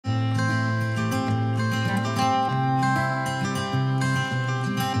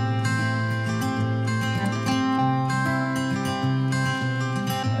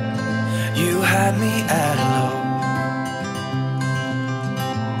had me at hello.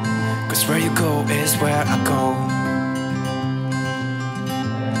 'Cause where you go is where I go.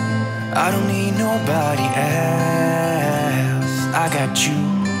 I don't need nobody else. I got you,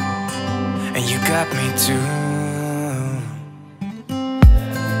 and you got me too.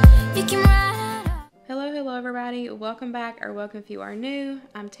 Hello everybody, welcome back, or welcome if you are new.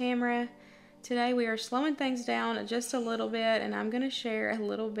 I'm Tamara. Today we are slowing things down just a little bit, and I'm going to share a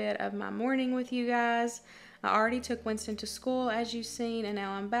little bit of my morning with you guys. I already took Winston to school, as you've seen, and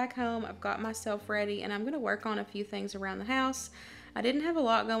now I'm back home. I've got myself ready, and I'm going to work on a few things around the house. I didn't have a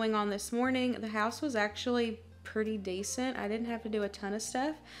lot going on this morning. The house was actually pretty decent. I didn't have to do a ton of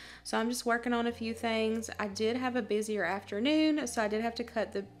stuff, so I'm just working on a few things. I did have a busier afternoon, so I did have to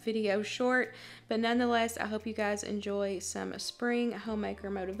cut the video short, but nonetheless, I hope you guys enjoy some spring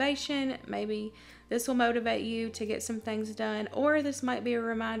homemaker motivation. Maybe this will motivate you to get some things done, or this might be a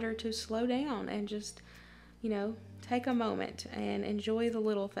reminder to slow down and just, take a moment and enjoy the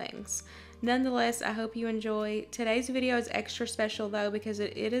little things. Nonetheless, I hope you enjoy. Today's video is extra special though because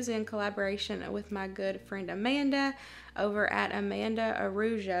it is in collaboration with my good friend Amanda over at Amanda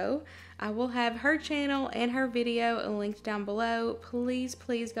Arujo. I will have her channel and her video linked down below. Please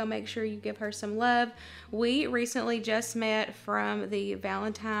go make sure you give her some love. We recently just met from the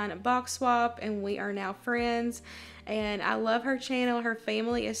Valentine box swap and we are now friends. And I love her channel. Her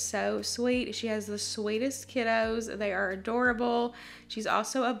family is so sweet. She has the sweetest kiddos. They are adorable. She's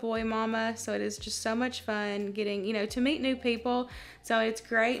also a boy mama, so it is just so much fun getting, to meet new people. So it's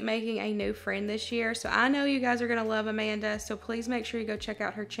great making a new friend this year. So I know you guys are going to love Amanda, so please make sure you go check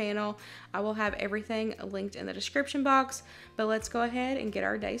out her channel. I will have everything linked in the description box, but let's go ahead and get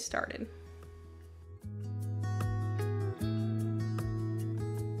our day started.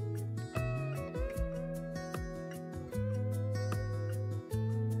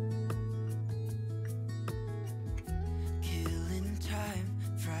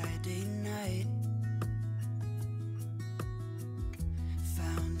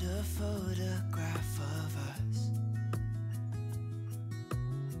 Photograph of us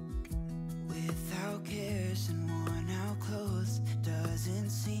without cares and worn out clothes. Doesn't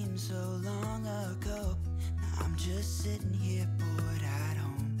seem so long ago. Now I'm just sitting here bored at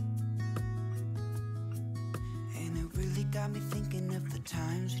home, and it really got me thinking of the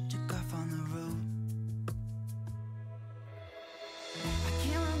times we took off on the road. I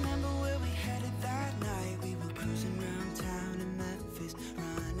can't remember where we headed that night. We were cruising around town in Memphis,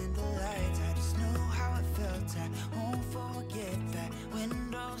 running the lights. I just know how it felt. I won't forget that.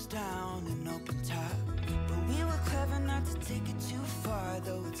 Windows down and open top, but we were clever not to take it too far.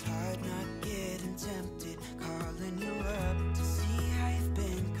 Though it's hard not getting tempted, calling you up to see how you've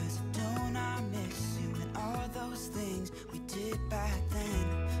been. 'Cause don't I miss you and all those things we did back then.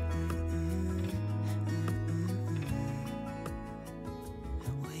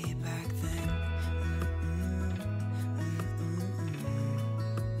 Way back then.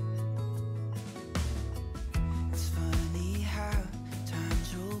 It's funny how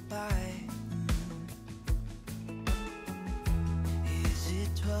times roll by. Is it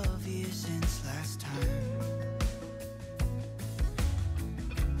 12 years since last time?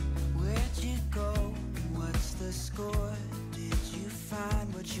 Where'd you go? What's the score? Did you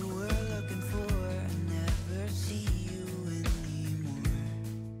find what you were looking for? I never see you anymore.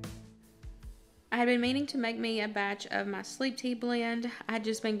 I had been meaning to make me a batch of my sleep tea blend. I had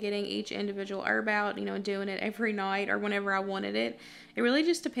just been getting each individual herb out, doing it every night or whenever I wanted it. It really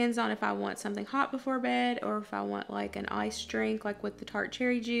just depends on if I want something hot before bed or if I want like an iced drink, like with the tart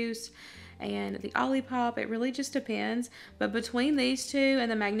cherry juice and the Olipop. It really just depends. But between these two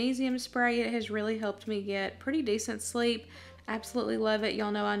and the magnesium spray, it has really helped me get pretty decent sleep. Absolutely love it.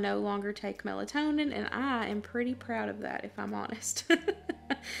 Y'all know I no longer take melatonin, and I am pretty proud of that, if I'm honest.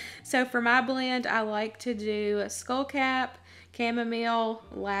 So for my blend, I like to do skullcap, chamomile,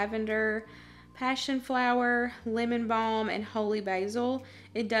 lavender, passion flower, lemon balm, and holy basil.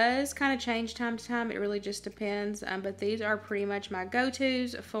 It does kind of change time to time. It really just depends. But these are pretty much my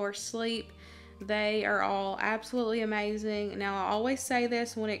go-tos for sleep. They are all absolutely amazing. Now, I always say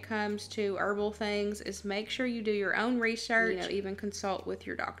this when it comes to herbal things is make sure you do your own research, even consult with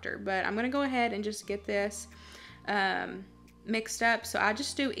your doctor. But I'm going to go ahead and just get this mixed up. So I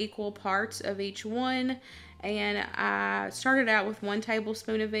just do equal parts of each one. And I started out with 1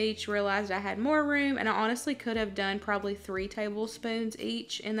 tablespoon of each, realized I had more room, and I honestly could have done probably 3 tablespoons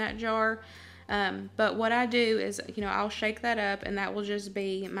each in that jar. But what I do is, I'll shake that up, and that will just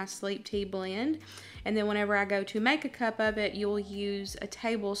be my sleep tea blend. And then whenever I go to make a cup of it, you'll use a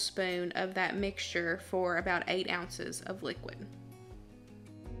tablespoon of that mixture for about 8 ounces of liquid.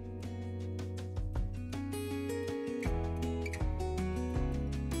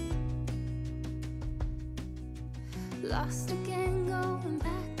 Lost again, going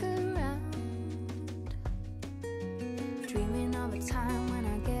back around, dreaming of a time when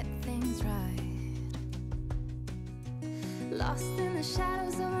I get things right. Lost in the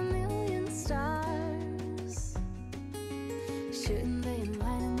shadows of a million stars. Shouldn't they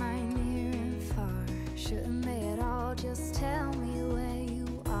enlighten my near and far? Shouldn't they at all just tell me where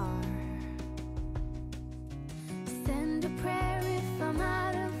you are? Send a prayer if I'm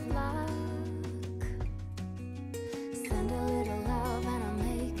out of luck. Send a little love and I'll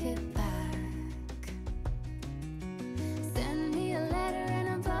make it back. Send me a letter and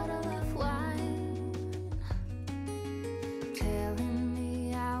a bottle of wine, telling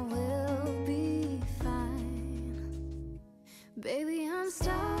me I will be fine. Baby, I'm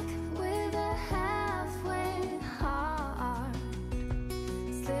stuck with a halfway heart.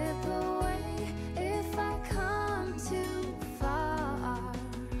 Slip away if I come too far.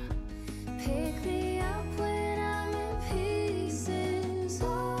 Pick me up when I'm in pieces.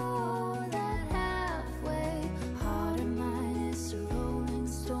 Oh, that halfway heart of mine is a rolling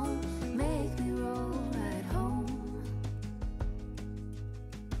stone. Make me roll right home.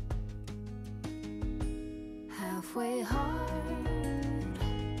 Halfway hard,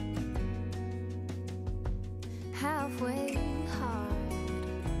 halfway hard.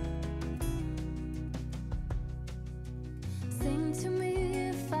 Sing to me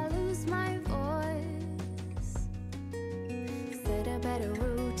if I lose my voice. Set a better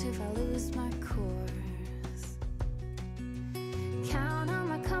route if I lose my course. Count on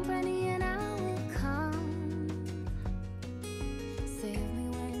my company and I will come. Save me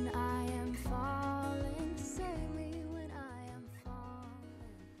when I am falling. Save me when I am falling.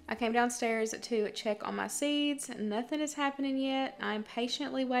 I came downstairs to check on my seeds. Nothing is happening yet. I'm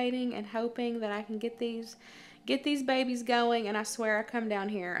patiently waiting and hoping that I can get these babies going, and I swear I come down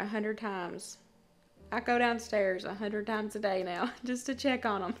here 100 times. I go downstairs 100 times a day now just to check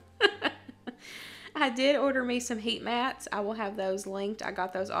on them. I did order me some heat mats. I will have those linked. I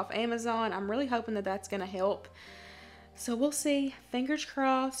got those off Amazon. I'm really hoping that that's going to help. So we'll see. Fingers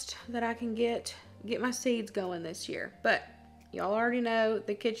crossed that I can get my seeds going this year. But y'all already know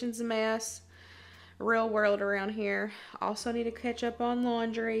the kitchen's a mess. Real world around here. Also need to catch up on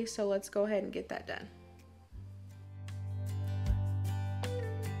laundry, so let's go ahead and get that done.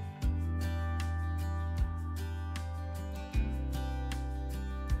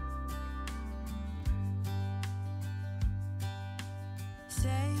 Say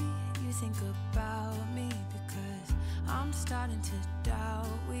you think about me, because I'm starting to doubt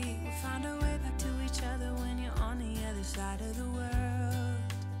we will find our way back to each other when you're on the other side of the world.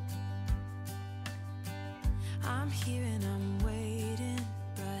 I'm here and I'm waiting,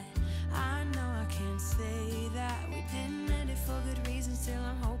 but I know I can't say that we didn't end it for good reason. Still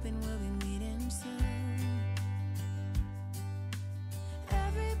I'm hoping we'll be meeting soon.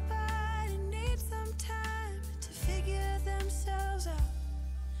 Everybody needs some time to figure themselves out,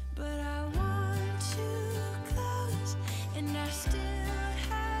 but I want you close, and I still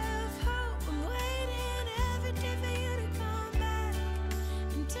have hope. I'm waiting every day for you to come back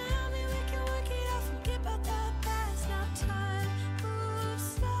and tell me we can work it out, forget about the past. Now time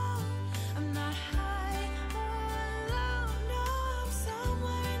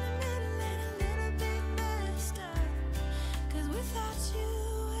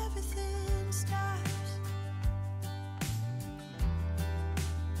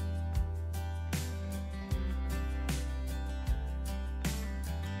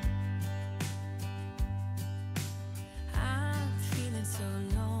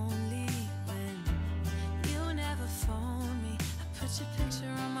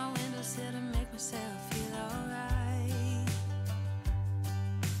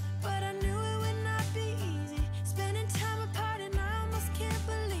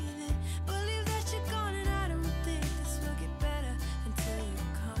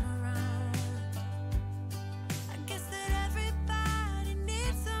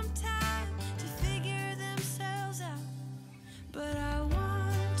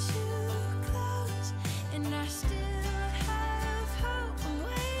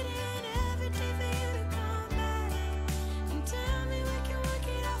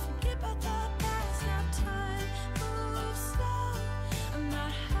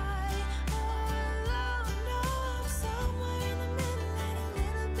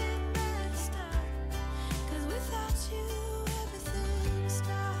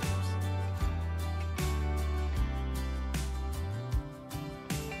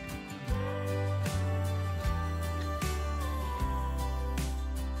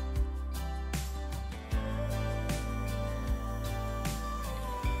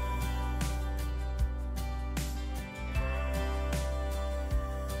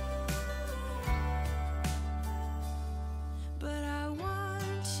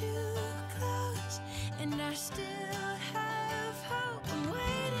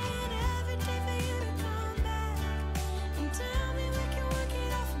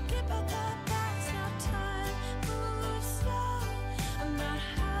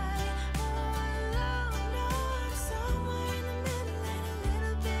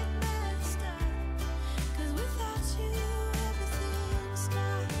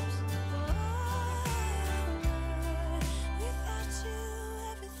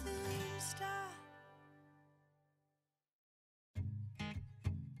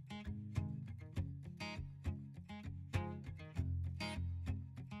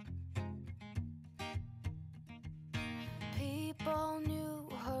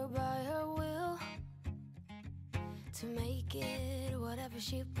it, whatever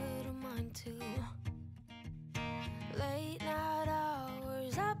she put her mind to. Late night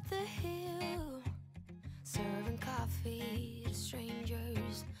hours up the hill, serving coffee to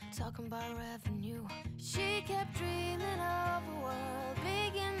strangers, talking about revenue. She kept dreaming of a world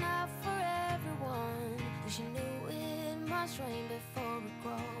big enough for everyone, but she knew it must rain before it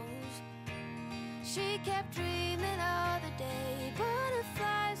grows. She kept dreaming of the day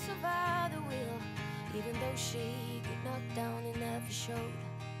butterflies survived the wheel, even though she got knocked down and never showed.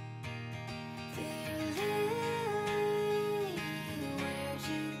 Dear Lily, where'd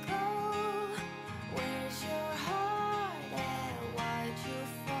you go? Where's your heart at? Why'd you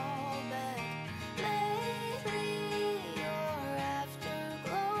fall back? Lately your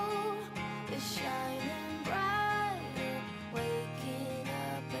afterglow is shining brighter, waking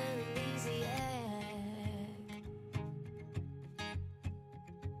up an easy egg.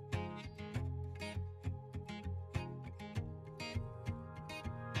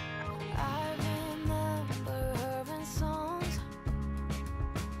 I remember her in songs,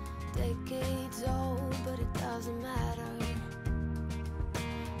 decades old, but it doesn't matter.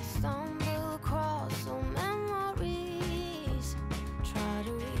 Stumble across old memories, try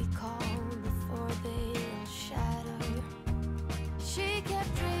to recall before they all shatter. She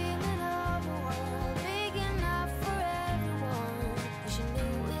kept dreaming of a world big enough for everyone, but she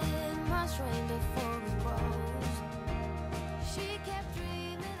knew it must rain before it grows. She kept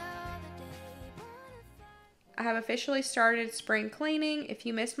dreaming of the day butterflies. I have officially started spring cleaning. If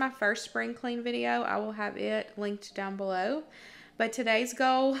you missed my first spring clean video, I will have it linked down below. But today's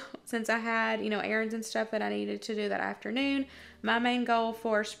goal, since I had, errands and stuff that I needed to do that afternoon, my main goal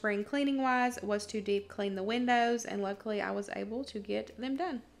for spring cleaning wise was to deep clean the windows, and luckily I was able to get them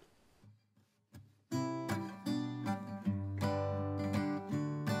done.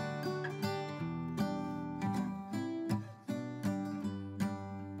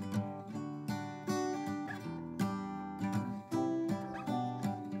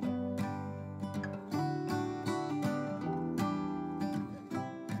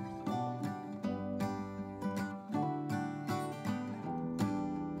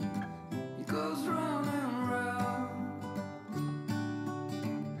 It goes round and round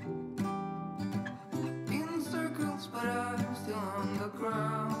in circles, but I'm still on the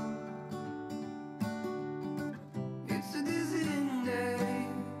ground. It's a dizzying day.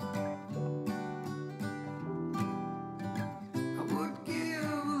 I would give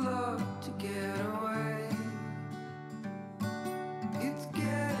a lot to get away. It's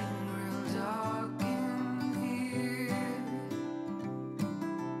getting real dark in here.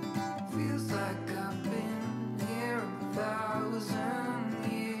 Feels like I've been here 1,000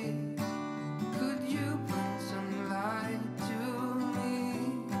 years. Could you bring some light to me,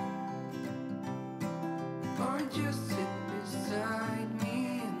 or just sit beside me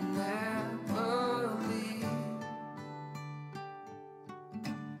and never leave?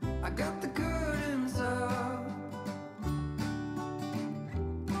 I got the curtains up.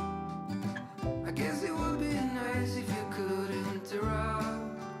 I guess it would be nice if you could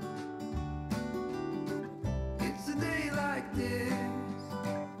interrupt. It's a day like this.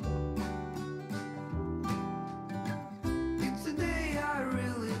 It's a day I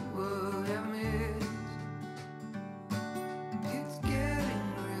really would have missed. It's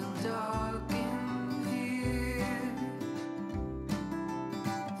getting real dark in here.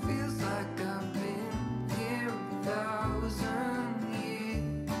 Feels like I've been here 1,000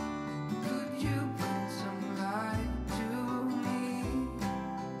 years. Could you bring some light to me,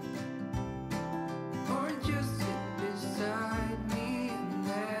 or just sit beside me and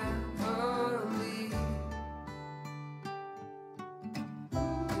never leave?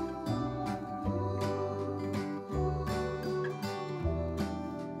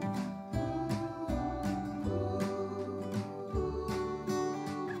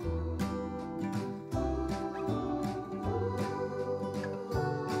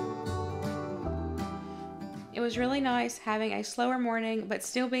 It was really nice having a slower morning, but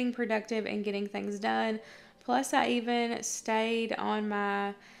still being productive and getting things done. Plus, I even stayed on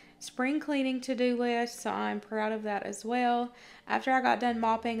my spring cleaning to-do list, so I'm proud of that as well. After I got done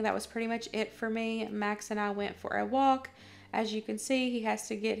mopping, that was pretty much it for me. Max and I went for a walk. As you can see, he has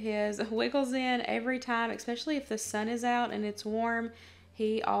to get his wiggles in every time, especially if the sun is out and it's warm.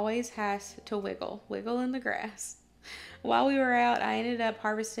 He always has to wiggle in the grass. While we were out, I ended up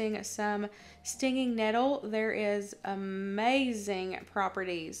harvesting some stinging nettle. There is amazing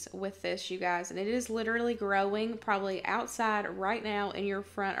properties with this, you guys, and it is literally growing probably outside right now in your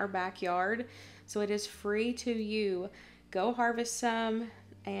front or backyard. So it is free to you. Go harvest some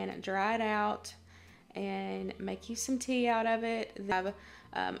and dry it out and make you some tea out of it. They have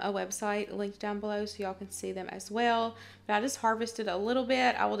a website linked down below so y'all can see them as well. But I just harvested a little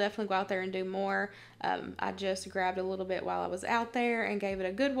bit. I will definitely go out there and do more. I just grabbed a little bit while I was out there and gave it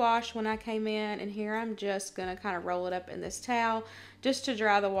a good wash when I came in. And here I'm just going to kind of roll it up in this towel just to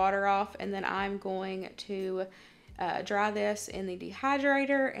dry the water off. And then I'm going to dry this in the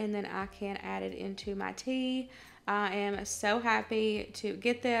dehydrator, and then I can add it into my tea. I am so happy to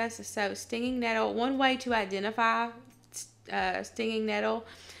get this. So stinging nettle, one way to identify stinging nettle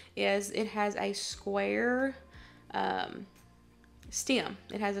is it has a square stem.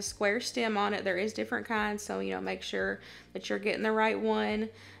 It has a square stem on it. There is different kinds, so make sure that you're getting the right one.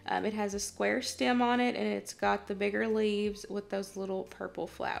 It has a square stem on it, and it's got the bigger leaves with those little purple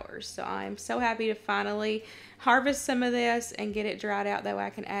flowers. So I'm so happy to finally harvest some of this and get it dried out. That way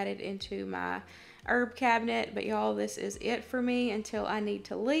I can add it into my herb cabinet. But y'all, this is it for me until I need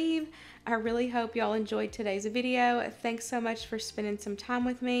to leave. I really hope y'all enjoyed today's video. Thanks so much for spending some time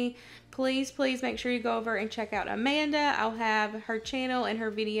with me. Please make sure you go over and check out Amanda. I'll have her channel and her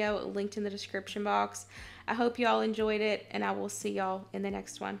video linked in the description box. I hope y'all enjoyed it, and I will see y'all in the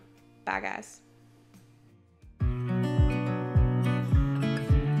next one. Bye, guys.